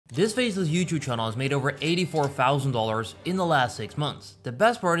This Faceless YouTube channel has made over $84,000 in the last 6 months. The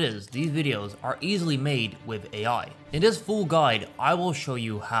best part is, these videos are easily made with AI. In this full guide, I will show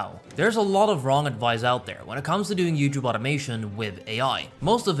you how. There's a lot of wrong advice out there when it comes to doing YouTube automation with AI.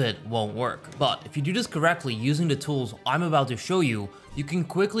 Most of it won't work, but if you do this correctly using the tools I'm about to show you, you can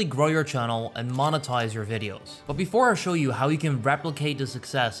quickly grow your channel and monetize your videos. But before I show you how you can replicate the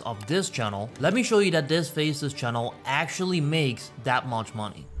success of this channel, let me show you that this Faceless channel actually makes that much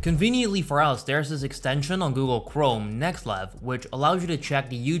money. Conveniently for us, there's this extension on Google Chrome, NextLev, which allows you to check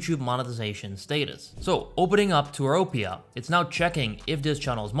the YouTube monetization status. So opening up Touropia, it's now checking if this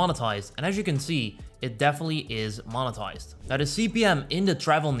channel is monetized, and as you can see, it definitely is monetized. Now the CPM in the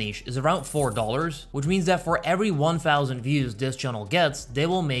travel niche is around $4, which means that for every 1,000 views this channel gets, they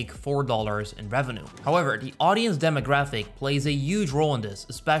will make $4 in revenue. However, the audience demographic plays a huge role in this,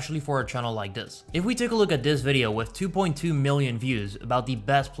 especially for a channel like this. If we take a look at this video with 2.2 million views about the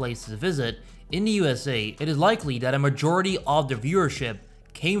best places to visit in the USA, it is likely that a majority of the viewership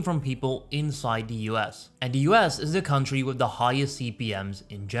came from people inside the US. And the US is the country with the highest CPMs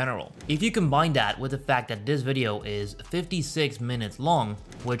in general. If you combine that with the fact that this video is 56 minutes long,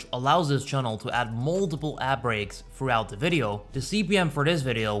 which allows this channel to add multiple ad breaks throughout the video, the CPM for this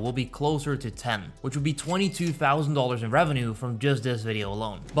video will be closer to 10, which would be $22,000 in revenue from just this video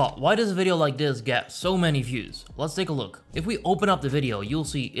alone. But why does a video like this get so many views? Let's take a look. If we open up the video, you'll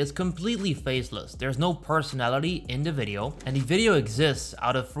see it's completely faceless. There's no personality in the video, and the video exists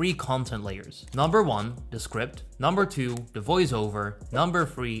out of 3 content layers. Number 1, the script. Number 2, the voiceover. Number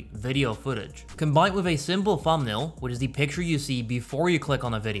 3, video footage. Combined with a simple thumbnail, which is the picture you see before you click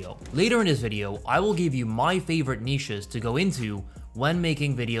on a video. Later in this video, I will give you my favorite niches to go into when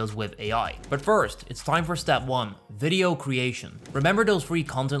making videos with AI. But first, it's time for step 1, video creation. Remember those 3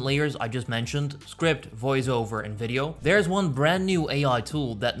 content layers I just mentioned? Script, voiceover, and video? There's one brand new AI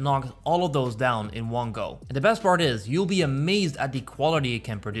tool that knocks all of those down in one go. And the best part is, you'll be amazed at the quality it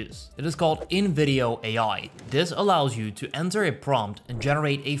can produce. It is called InVideo AI. This allows you to enter a prompt and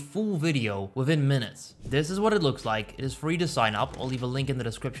generate a full video within minutes. This is what it looks like. It is free to sign up. I'll leave a link in the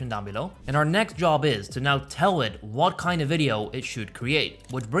description down below. And our next job is to now tell it what kind of video it should create,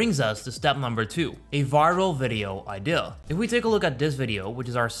 which brings us to step number 2, a viral video idea. If we take a look at this video, which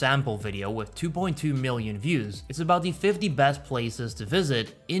is our sample video with 2.2 million views, it's about the 50 best places to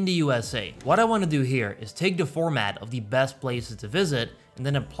visit in the USA. What I want to do here is take the format of the best places to visit and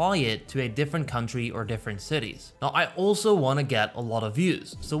then apply it to a different country or different cities. Now, I also want to get a lot of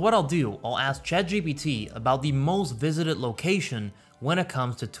views. So what I'll do, I'll ask ChatGPT about the most visited location when it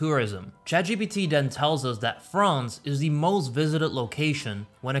comes to tourism. ChatGPT then tells us that France is the most visited location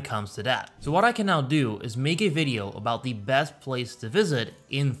when it comes to that. So what I can now do is make a video about the best place to visit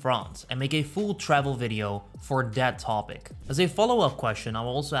in France and make a full travel video for that topic. As a follow-up question, I will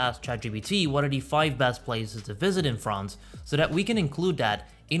also ask ChatGPT what are the 5 best places to visit in France so that we can include that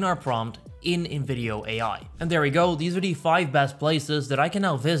in our prompt in InVideo AI. And there we go, these are the 5 best places that I can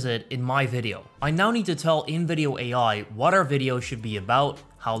now visit in my video. I now need to tell InVideo AI what our video should be about,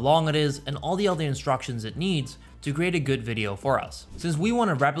 how long it is, and all the other instructions it needs to create a good video for us. Since we want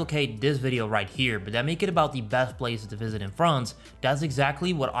to replicate this video right here, but then make it about the best places to visit in France, that's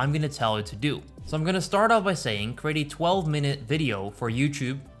exactly what I'm going to tell it to do. So I'm going to start off by saying, create a 12-minute video for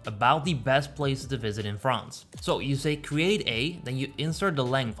YouTube about the best places to visit in France. So you say create a, then you insert the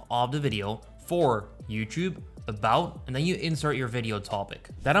length of the video for YouTube, about, and then you insert your video topic.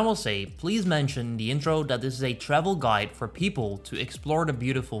 Then I will say, please mention in the intro that this is a travel guide for people to explore the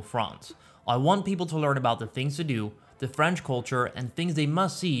beautiful France. I want people to learn about the things to do, the French culture, and things they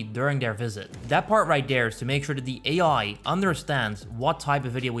must see during their visit. That part right there is to make sure that the AI understands what type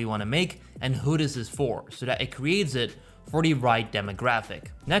of video we want to make and who this is for, so that it creates it for the right demographic.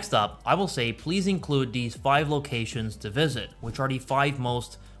 Next up, I will say please include these 5 locations to visit, which are the 5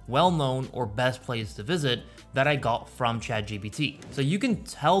 most well-known or best places to visit that I got from ChatGPT. So you can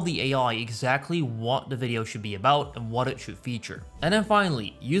tell the AI exactly what the video should be about and what it should feature. And then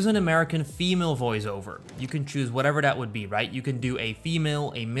finally, use an American female voiceover. You can choose whatever that would be, right? You can do a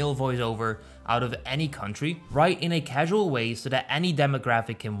female, a male voiceover out of any country, write in a casual way so that any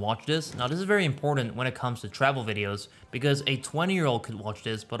demographic can watch this. Now this is very important when it comes to travel videos because a 20-year-old could watch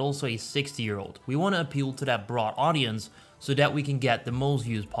this, but also a 60-year-old. We want to appeal to that broad audience so that we can get the most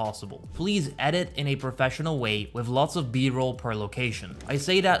views possible. Please edit in a professional way with lots of B-roll per location. I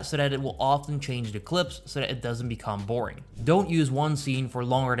say that so that it will often change the clips so that it doesn't become boring. Don't use one scene for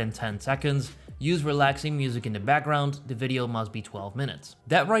longer than 10 seconds. use relaxing music in the background, the video must be 12 minutes.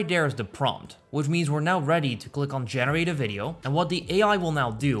 That right there is the prompt, which means we're now ready to click on generate a video, and what the AI will now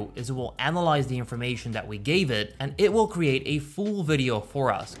do is it will analyze the information that we gave it, and it will create a full video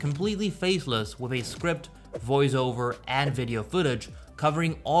for us, completely faceless with a script, voiceover, and video footage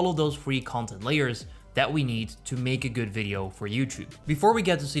covering all of those free content layers that we need to make a good video for YouTube. Before we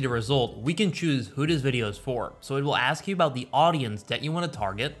get to see the result, we can choose who this video is for. So it will ask you about the audience that you want to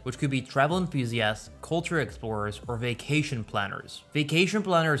target, which could be travel enthusiasts, culture explorers, or vacation planners. Vacation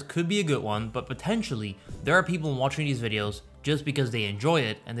planners could be a good one, but potentially there are people watching these videos just because they enjoy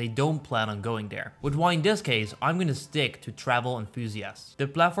it and they don't plan on going there. Which why in this case, I'm gonna stick to travel enthusiasts. The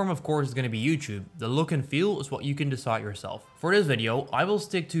platform of course is gonna be YouTube. The look and feel is what you can decide yourself. For this video, I will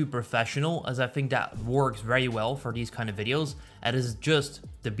stick to professional as I think that works very well for these kind of videos, and is just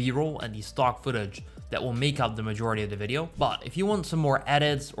the B-roll and the stock footage that will make up the majority of the video. But if you want some more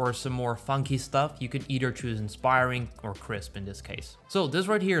edits or some more funky stuff, you can either choose inspiring or crisp in this case. So this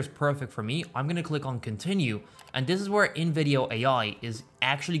right here is perfect for me. I'm gonna click on continue, and this is where in-video AI is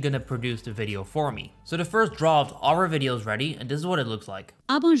actually gonna produce the video for me. So the first draft of our video is ready, and this is what it looks like.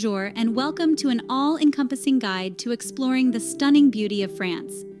 Bonjour, and welcome to an all-encompassing guide to exploring the stunning beauty of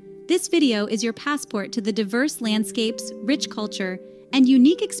France. This video is your passport to the diverse landscapes, rich culture, and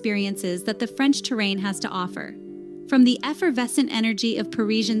unique experiences that the French terrain has to offer. From the effervescent energy of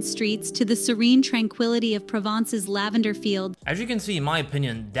Parisian streets to the serene tranquility of Provence's lavender field. As you can see, in my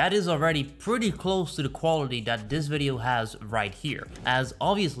opinion, that is already pretty close to the quality that this video has right here, as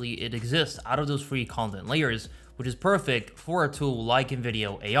obviously it exists out of those free content layers, which is perfect for a tool like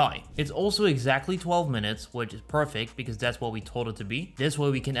InVideo AI. It's also exactly 12 minutes, which is perfect because that's what we told it to be. This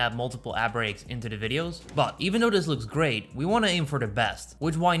way we can add multiple ad breaks into the videos. But even though this looks great, we want to aim for the best,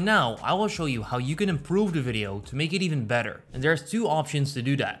 which why now I will show you how you can improve the video to make it even better. And there's two options to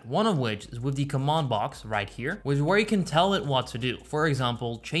do that, one of which is with the command box right here, which is where you can tell it what to do. For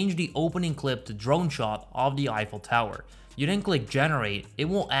example, change the opening clip to drone shot of the Eiffel Tower. You then click generate, it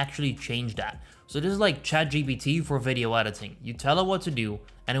will actually change that. So this is like ChatGPT for video editing. You tell it what to do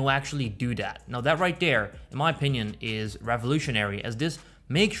and it will actually do that. Now that right there, in my opinion, is revolutionary, as this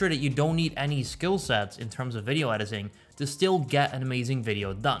makes sure that you don't need any skill sets in terms of video editing to still get an amazing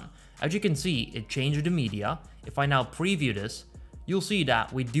video done. As you can see, it changed the media. If I now preview this, you'll see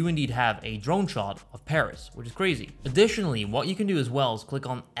that we do indeed have a drone shot of Paris, which is crazy. Additionally, what you can do as well is click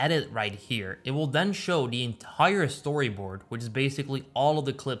on edit right here. It will then show the entire storyboard, which is basically all of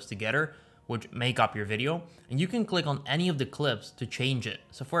the clips together, which make up your video, and you can click on any of the clips to change it.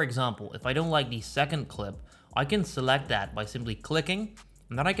 So for example, if I don't like the second clip, I can select that by simply clicking,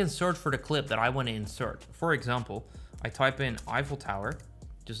 and then I can search for the clip that I want to insert. For example, I type in Eiffel Tower,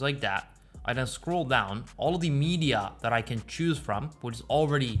 just like that. I then scroll down, all of the media that I can choose from, which is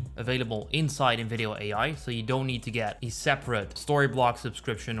already available inside InVideo AI, so you don't need to get a separate Storyblock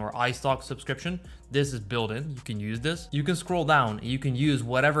subscription or iStock subscription. This is built in, you can use this. You can scroll down and you can use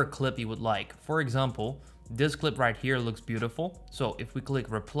whatever clip you would like. For example, this clip right here looks beautiful. So if we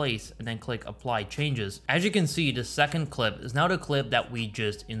click replace and then click apply changes, as you can see, the second clip is now the clip that we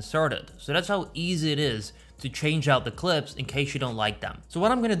just inserted. So that's how easy it is to change out the clips in case you don't like them. So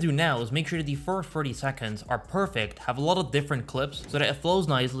what I'm gonna do now is make sure that the first 30 seconds are perfect, have a lot of different clips so that it flows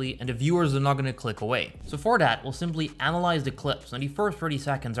nicely and the viewers are not gonna click away. So for that, we'll simply analyze the clips. Now the first 30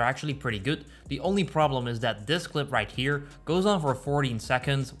 seconds are actually pretty good. The only problem is that this clip right here goes on for 14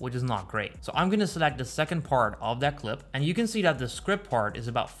 seconds, which is not great. So I'm gonna select the second part of that clip, and you can see that the script part is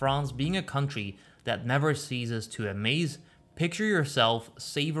about France being a country that never ceases to amaze. Picture yourself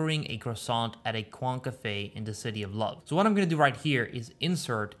savoring a croissant at a coin cafe in the city of love. So what I'm gonna do right here is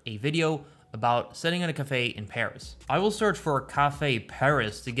insert a video about sitting at a cafe in Paris. I will search for Cafe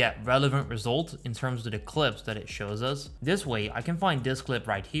Paris to get relevant results in terms of the clips that it shows us. This way I can find this clip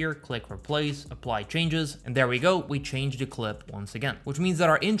right here, click replace, apply changes, and there we go, we changed the clip once again, which means that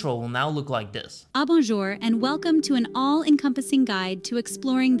our intro will now look like this. Bonjour, and welcome to an all-encompassing guide to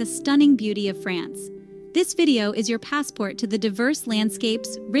exploring the stunning beauty of France. This video is your passport to the diverse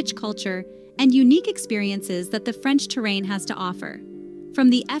landscapes, rich culture, and unique experiences that the French terrain has to offer. From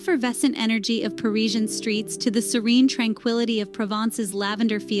the effervescent energy of Parisian streets to the serene tranquility of Provence's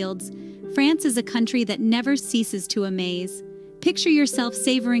lavender fields, France is a country that never ceases to amaze. Picture yourself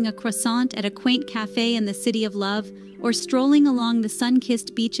savoring a croissant at a quaint cafe in the city of love, or strolling along the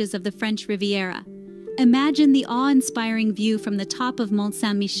sun-kissed beaches of the French Riviera. Imagine the awe-inspiring view from the top of Mont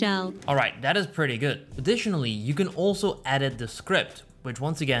Saint-Michel. Alright, that is pretty good. Additionally, you can also edit the script, which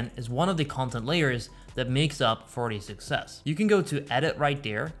once again is one of the content layers that makes up for the success. You can go to edit right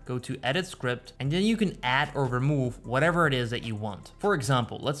there, go to edit script, and then you can add or remove whatever it is that you want. For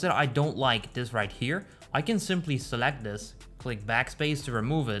example, let's say I don't like this right here. I can simply select this, click backspace to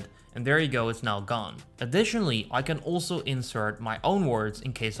remove it, and there you go, it's now gone. Additionally, I can also insert my own words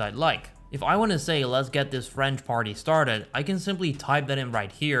in case I'd like. If I want to say, let's get this French party started, I can simply type that in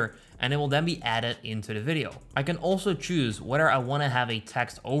right here, and it will then be added into the video. I can also choose whether I want to have a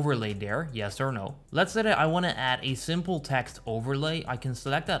text overlay there, yes or no. Let's say that I want to add a simple text overlay. I can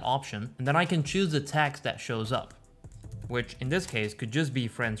select that option, and then I can choose the text that shows up, which in this case could just be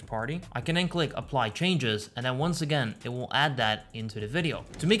French party. I can then click apply changes, and then once again, it will add that into the video.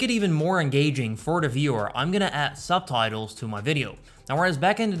 To make it even more engaging for the viewer, I'm gonna add subtitles to my video. Now, whereas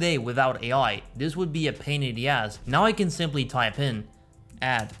back in the day without AI, this would be a pain in the ass, now I can simply type in,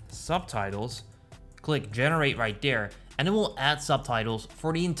 add subtitles, click generate right there, and it will add subtitles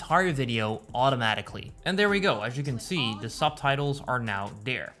for the entire video automatically. And there we go, as you can see, the subtitles are now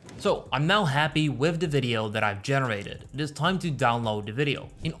there. So I'm now happy with the video that I've generated. It is time to download the video.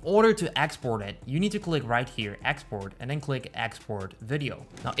 In order to export it, you need to click right here, export, and then click export video.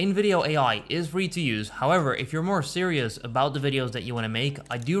 Now InVideo AI is free to use. However, if you're more serious about the videos that you want to make,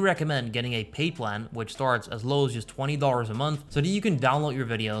 I do recommend getting a paid plan, which starts as low as just $20 a month, so that you can download your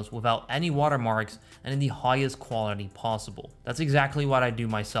videos without any watermarks and in the highest quality possible. That's exactly what I do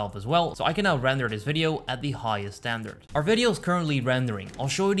myself as well, so I can now render this video at the highest standard. Our video is currently rendering. I'll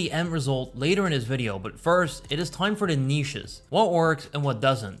show you the end result later in this video, but first, it is time for the niches. What works and what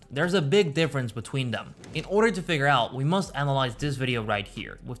doesn't. There's a big difference between them. In order to figure out, we must analyze this video right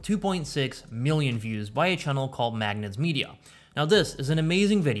here, with 2.6 million views by a channel called Magnets Media. Now this is an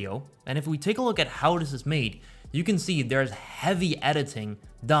amazing video, and if we take a look at how this is made, you can see there's heavy editing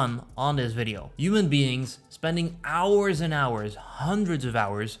done on this video. Human beings spending hours and hours, hundreds of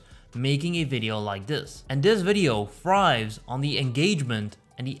hours, making a video like this. And this video thrives on the engagement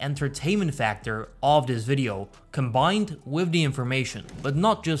and the entertainment factor of this video combined with the information, but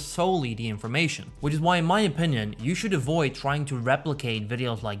not just solely the information, which is why in my opinion, you should avoid trying to replicate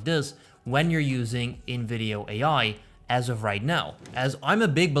videos like this when you're using InVideo AI as of right now, as I'm a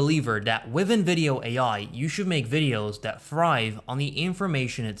big believer that with InVideo AI, you should make videos that thrive on the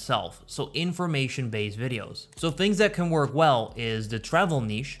information itself, so information-based videos. So things that can work well is the travel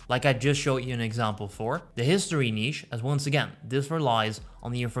niche, like I just showed you an example for, the history niche, as once again, this relies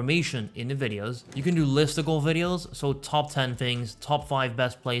on the information in the videos. You can do listicle videos, so top 10 things, top 5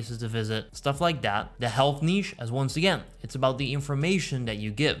 best places to visit, stuff like that. The health niche, as once again, it's about the information that you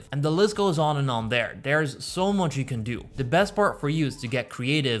give. And the list goes on and on there. There's so much you can do. The best part for you is to get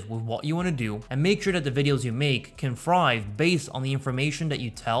creative with what you want to do and make sure that the videos you make can thrive based on the information that you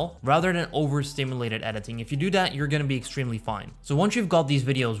tell rather than overstimulated editing. If you do that, you're going to be extremely fine. So once you've got these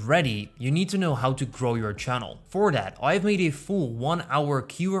videos ready, you need to know how to grow your channel. For that, I've made a full 1-hour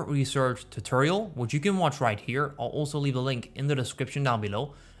keyword research tutorial, which you can watch right here. I'll also leave a link in the description down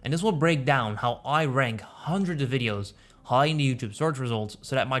below, and this will break down how I rank hundreds of videos high in the YouTube search results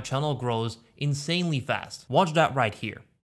so that my channel grows insanely fast. Watch that right here.